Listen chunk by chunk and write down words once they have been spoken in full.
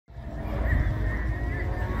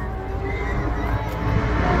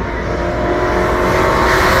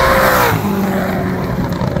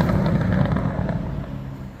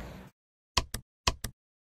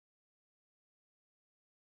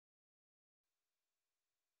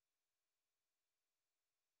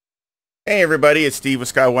Hey everybody, it's Steve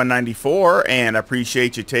with Sky194, and I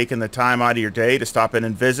appreciate you taking the time out of your day to stop in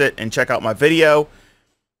and visit and check out my video.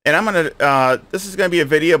 And this is gonna be a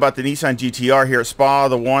video about the Nissan GTR here at Spa,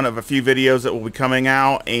 the one of a few videos that will be coming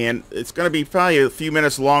out, and it's gonna be probably a few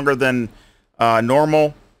minutes longer than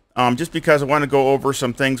normal, just because I want to go over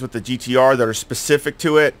some things with the GTR that are specific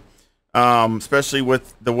to it, especially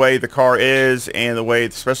with the way the car is and the way,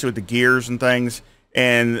 especially with the gears and things,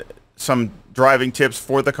 and some driving tips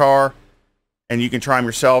for the car. And you can try them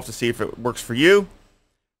yourself to see if it works for you.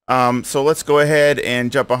 So let's go ahead and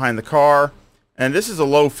jump behind the car. And this is a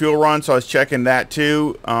low fuel run, so I was checking that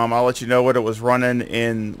too. I'll let you know what it was running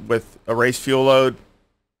in with a race fuel load.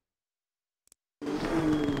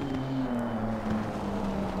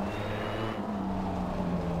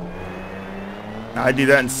 I do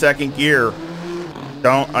that in second gear.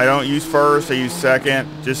 I don't use first, I use second,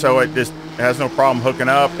 just so it just has no problem hooking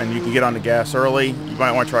up and you can get on the gas early. You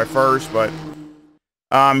might want to try first, but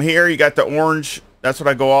here you got the orange. That's what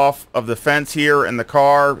I go off of the fence here in the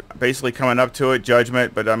car, basically coming up to it,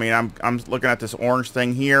 judgment. But I mean, I'm looking at this orange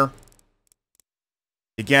thing here.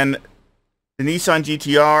 Again, the Nissan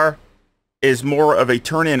GTR is more of a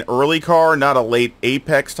turn-in early car, not a late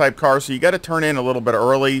apex type car. So you got to turn in a little bit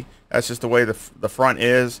early. That's just the way the front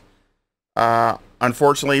is.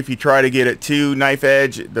 Unfortunately, if you try to get it too knife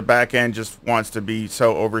edge, the back end just wants to be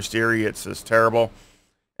so oversteery. It's just terrible.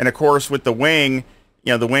 And of course, with the wing,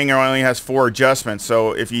 you know, the wing only has 4 adjustments.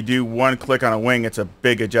 So if you do one click on a wing, it's a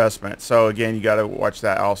big adjustment. So again, you got to watch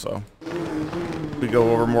that also. We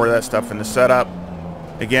go over more of that stuff in the setup.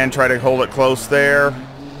 Again, try to hold it close there.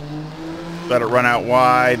 Let it run out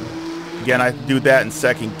wide. Again, I do that in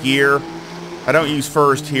second gear. I don't use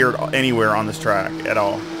first here anywhere on this track at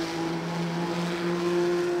all.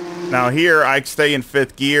 Now here, I stay in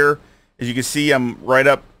 5th gear. As you can see, I'm right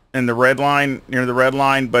up in the red line, near the red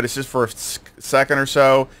line, but it's just for a second or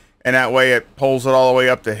so, and that way it pulls it all the way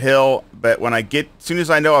up the hill. But when I get, as soon as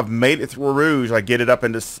I know I've made it through Rouge, I get it up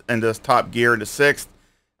into top gear into 6th,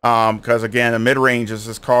 because again, the mid-range of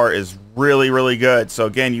this car is really good. So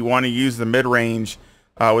again, you want to use the mid-range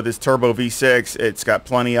with this turbo V6. It's got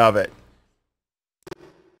plenty of it.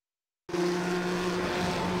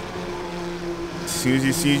 As soon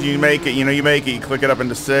as you make it, you click it up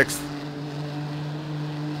into 6th.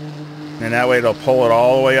 And that way it'll pull it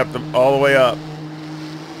all the way up.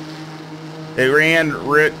 It ran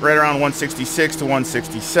right around 166 to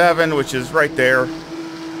 167, which is right there.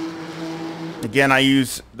 Again, I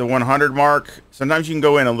use the 100 mark. Sometimes you can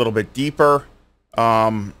go in a little bit deeper.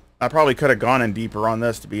 I probably could have gone in deeper on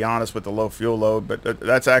this, to be honest, with the low fuel load, but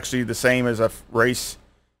that's actually the same as a race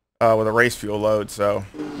with a race fuel load. So.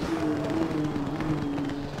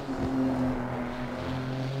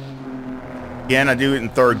 Again, I do it in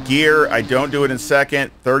 3rd gear. I don't do it in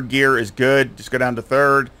 2nd. 3rd gear is good. Just go down to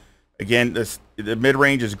 3rd. Again, the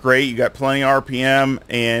mid-range is great. You got plenty of RPM,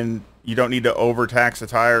 and you don't need to overtax the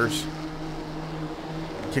tires.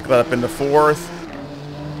 Kick that up into 4th.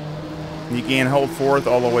 You can hold 4th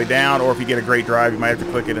all the way down, or if you get a great drive, you might have to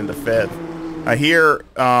click it into 5th. Here,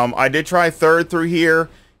 I did try 3rd through here,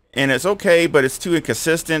 and it's okay, but it's too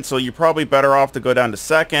inconsistent, so you're probably better off to go down to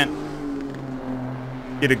 2nd.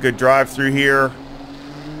 Get a good drive through here.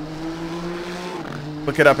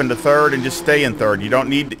 Look it up into 3rd and just stay in 3rd. You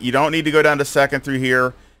don't need to go down to 2nd through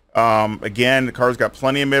here. Again, the car's got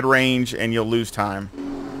plenty of mid-range, and you'll lose time.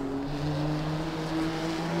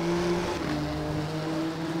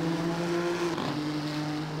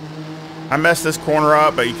 I messed this corner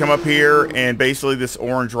up, but you come up here and basically this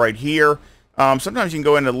orange right here. Sometimes you can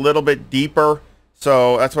go in a little bit deeper,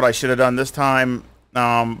 so that's what I should have done this time.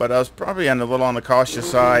 But I was probably a little on the cautious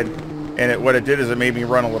side, and what it did is it made me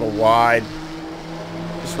run a little wide.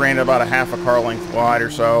 Just ran about a half a car length wide or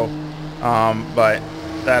so, but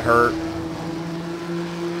that hurt.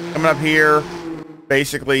 Coming up here,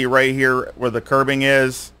 basically right here where the curbing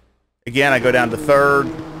is, again, I go down to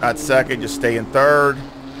 3rd, not 2nd, just stay in 3rd,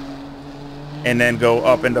 and then go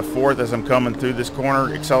up into 4th as I'm coming through this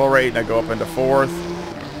corner, accelerate, and I go up into 4th.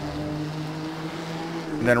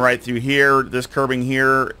 And then right through here, this curbing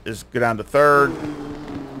here is go down to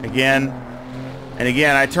 3rd again. And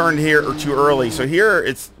again, I turned here too early. So here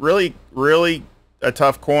it's really a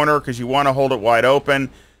tough corner because you want to hold it wide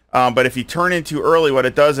open. But if you turn in too early, what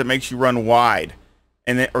it does, it makes you run wide.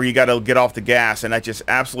 Or you got to get off the gas, and that just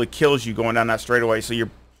absolutely kills you going down that straightaway. So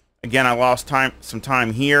again, I lost some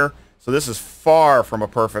time here. So this is far from a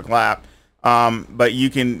perfect lap. But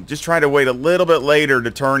you can just try to wait a little bit later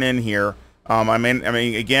to turn in here. I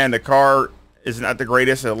mean, again, the car is not the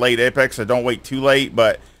greatest at late apex, so don't wait too late.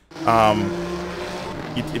 But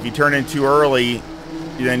if you turn in too early,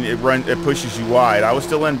 it pushes you wide. I was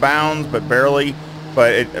still in bounds, but barely,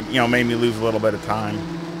 but it, you know, made me lose a little bit of time.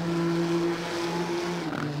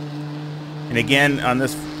 And again, on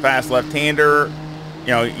this fast left-hander, you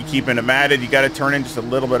know, you keeping it matted, you got to turn in just a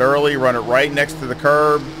little bit early, run it right next to the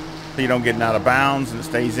curb so you don't get out of bounds and it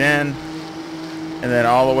stays in. And then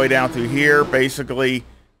all the way down through here, basically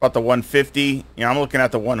about the 150. You know, I'm looking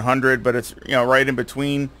at the 100, but it's, you know, right in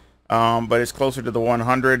between. But it's closer to the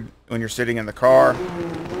 100 when you're sitting in the car.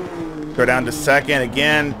 Go down to second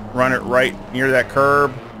again, run it right near that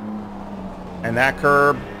curb and that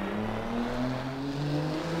curb.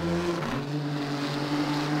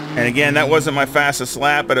 And again, that wasn't my fastest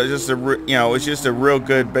lap, but it was just a, you know, it was just a real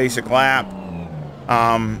good basic lap.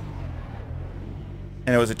 And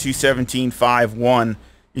it was a 2:17.51.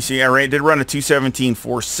 You see, I did run a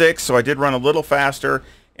 2:17.46, so I did run a little faster.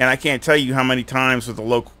 And I can't tell you how many times with the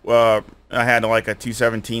low, I had like a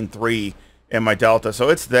 2:17.3 in my Delta, so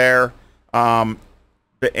it's there. And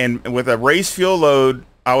with a race fuel load,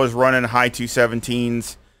 I was running high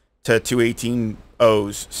 2:17s to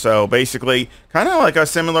 2:18.0s. So basically, kind of like a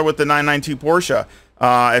similar with the 992 Porsche.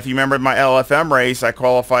 If you remember my LFM race, I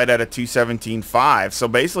qualified at a 2:17.5. So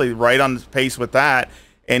basically, right on the pace with that.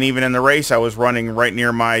 And even in the race, I was running right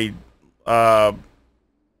near my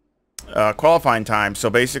qualifying time. So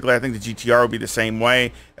basically, I think the GTR would be the same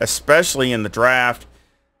way, especially in the draft.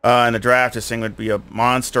 In the draft, this thing would be a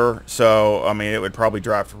monster. So, I mean, it would probably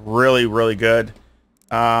draft really, really good.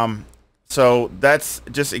 So that's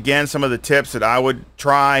just, again, some of the tips that I would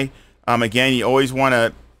try. Again, you always want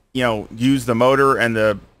to, you know, use the motor and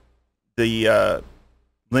the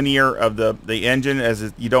linear of the engine,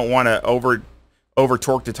 as you don't want to over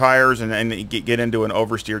torque the tires and get into an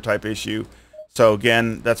oversteer type issue. So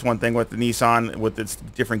again, that's one thing with the Nissan with its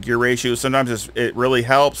different gear ratios. Sometimes it really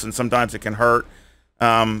helps, and sometimes it can hurt.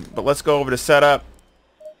 But let's go over to setup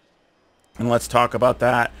and let's talk about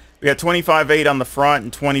that. We got 25.8 on the front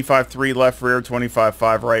and 25.3 left rear,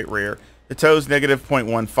 25.5 right rear. The tow's negative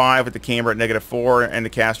 0.15 with the camber at -4 and the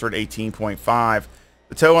caster at 18.5.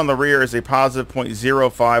 The tow on the rear is a positive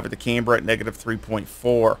 0.05 with the camber at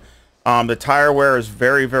 -3.4. The tire wear is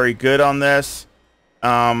very, very good on this.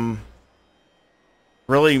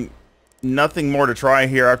 Really nothing more to try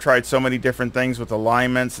here. I've tried so many different things with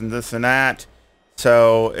alignments and this and that.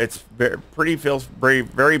 So it's feels very,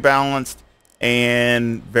 very balanced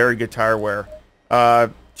and very good tire wear.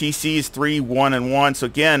 TC is 3, 1, and 1. So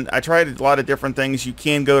again, I tried a lot of different things. You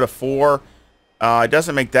can go to 4. It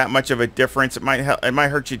doesn't make that much of a difference. It might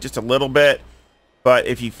hurt you just a little bit. But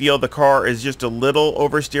if you feel the car is just a little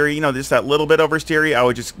oversteery, you know, just that little bit oversteery, I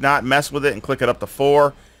would just not mess with it and click it up to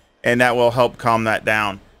 4, and that will help calm that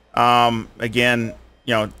down. Again,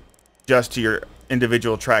 you know, just to your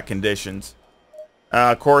individual track conditions.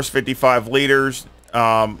 Of course, 55 liters.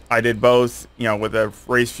 I did both, you know, with a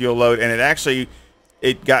race fuel load, and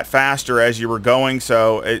it got faster as you were going.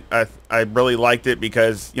 So I really liked it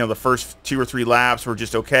because, you know, the first 2 or 3 laps were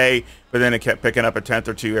just okay, but then it kept picking up a 10th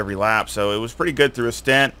or 2 every lap. So it was pretty good through a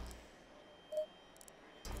stint.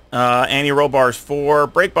 Anti-roll bar is 4.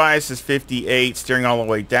 Brake bias is 58. Steering all the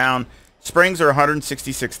way down. Springs are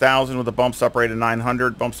 166,000 with a bump stop rate of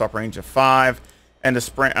 900. Bump stop range of 5. And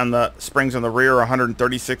the springs on the rear are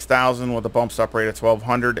 136,000 with a bump stop rate of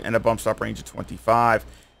 1,200 and a bump stop range of 25.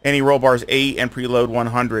 Anti-roll bar is 8 and preload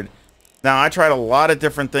 100. Now, I tried a lot of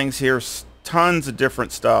different things here, tons of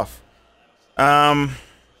different stuff.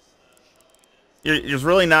 There's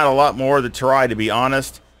really not a lot more to try, to be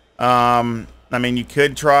honest. I mean, you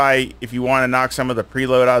could try if you want to knock some of the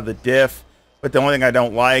preload out of the diff, but the only thing I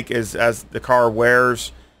don't like is as the car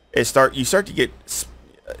wears, you start to get,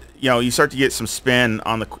 you know, you start to get some spin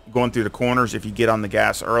on going through the corners if you get on the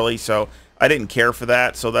gas early. So I didn't care for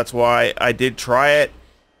that. So that's why I did try it,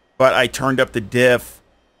 but I turned up the diff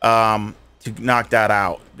to knock that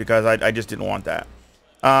out because I just didn't want that.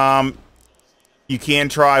 You can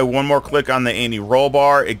try one more click on the anti-roll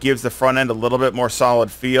bar. It gives the front end a little bit more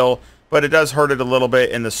solid feel, but it does hurt it a little bit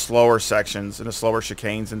in the slower sections and the slower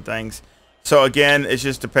chicanes and things. So again, it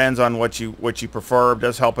just depends on what you prefer. It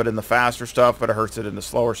does help it in the faster stuff, but it hurts it in the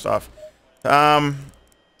slower stuff. Other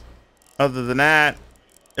than that,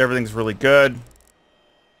 everything's really good.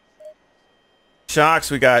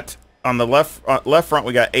 Shocks, we got on the left front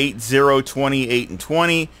we got 8, 0, 20, 8, and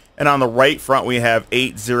 20, and on the right front we have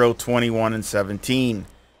 8, 0, 21, and 17.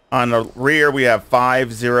 On the rear we have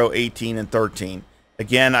 5, 0, 18, and 13.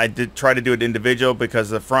 Again, I did try to do it individual because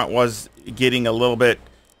the front was getting a little bit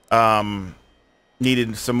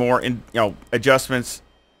needed some more adjustments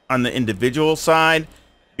on the individual side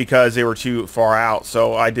because they were too far out.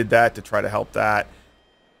 So I did that to try to help that.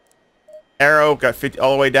 Aero got 50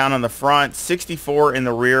 all the way down on the front, 64 in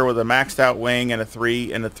the rear with a maxed out wing and a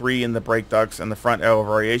 3, and a 3 in the brake ducts, and the front aero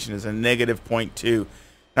variation is a negative 0.2.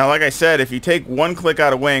 Now, like I said, if you take one click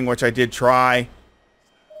out of wing, which I did try,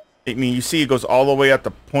 I mean, you see it goes all the way up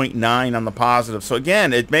to 0.9 on the positive. So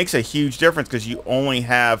again, it makes a huge difference because you only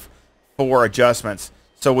have 4 adjustments.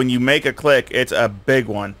 So when you make a click, it's a big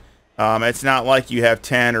one. It's not like you have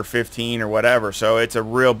 10 or 15 or whatever. So it's a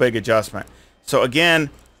real big adjustment. So again,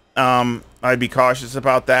 I'd be cautious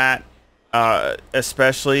about that,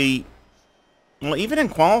 especially, well, even in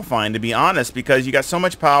qualifying, to be honest, because you got so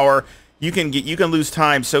much power. You can lose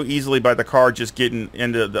time so easily by the car just getting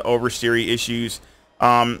into the oversteery issues.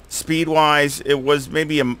 Speed wise, it was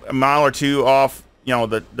maybe a mile or two off, you know,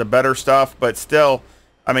 the better stuff, but still,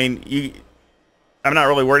 I mean, I'm not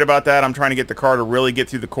really worried about that. I'm trying to get the car to really get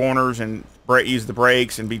through the corners and use the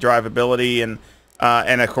brakes and be drivability,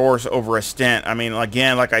 and of course over a stint. I mean,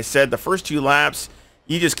 again, like I said, the first 2 laps,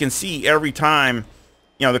 you just can see every time,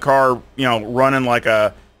 you know, the car, you know, running like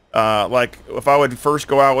a like if I would first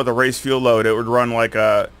go out with a race fuel load, it would run like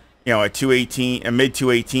a, you know, a 218, a mid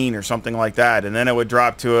 218 or something like that, and then it would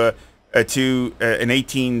drop to an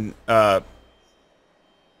 18 3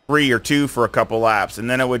 or 2 for a couple laps, and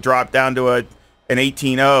then it would drop down to an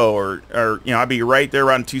 18.0 or you know, I'd be right there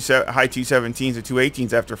around high 217s or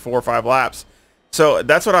 218s after 4 or 5 laps. So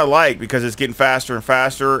that's what I like, because it's getting faster and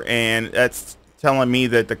faster, and that's telling me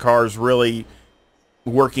that the car's really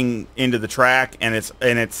working into the track, and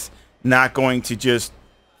it's not going to just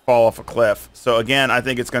fall off a cliff. So again, I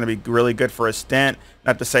think it's going to be really good for a stint.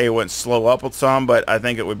 Not to say it wouldn't slow up with some, but I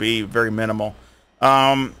think it would be very minimal.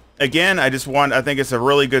 Again, I think it's a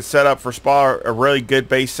really good setup for Spa, a really good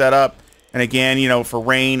base setup. And again, you know, for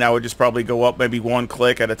rain, I would just probably go up maybe 1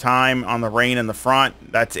 click at a time on the rain in the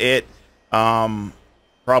front. That's it.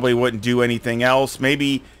 Probably wouldn't do anything else.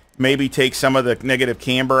 Maybe take some of the negative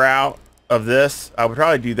camber out of this. I would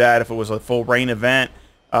probably do that if it was a full rain event.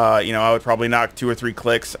 You know, I would probably knock 2 or 3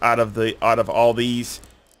 clicks out of all these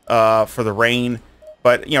for the rain.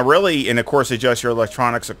 But, you know, really, and of course adjust your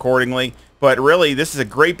electronics accordingly. But really, this is a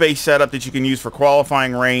great base setup that you can use for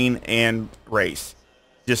qualifying, rain, and race.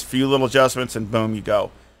 Just a few little adjustments and boom, you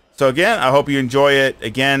go. So again, I hope you enjoy it.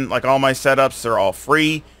 Again, like all my setups, they're all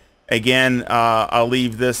free. Again, I'll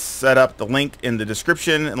leave this setup, the link in the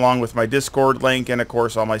description, along with my Discord link, and of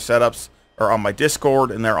course all my setups are on my Discord,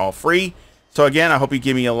 and they're all free. So again, I hope you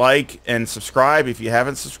give me a like and subscribe if you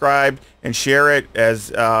haven't subscribed, and share it, as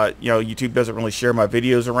you know, YouTube doesn't really share my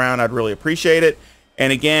videos around. I'd really appreciate it.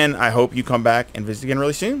 And again, I hope you come back and visit again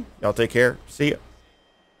really soon. Y'all take care. See ya.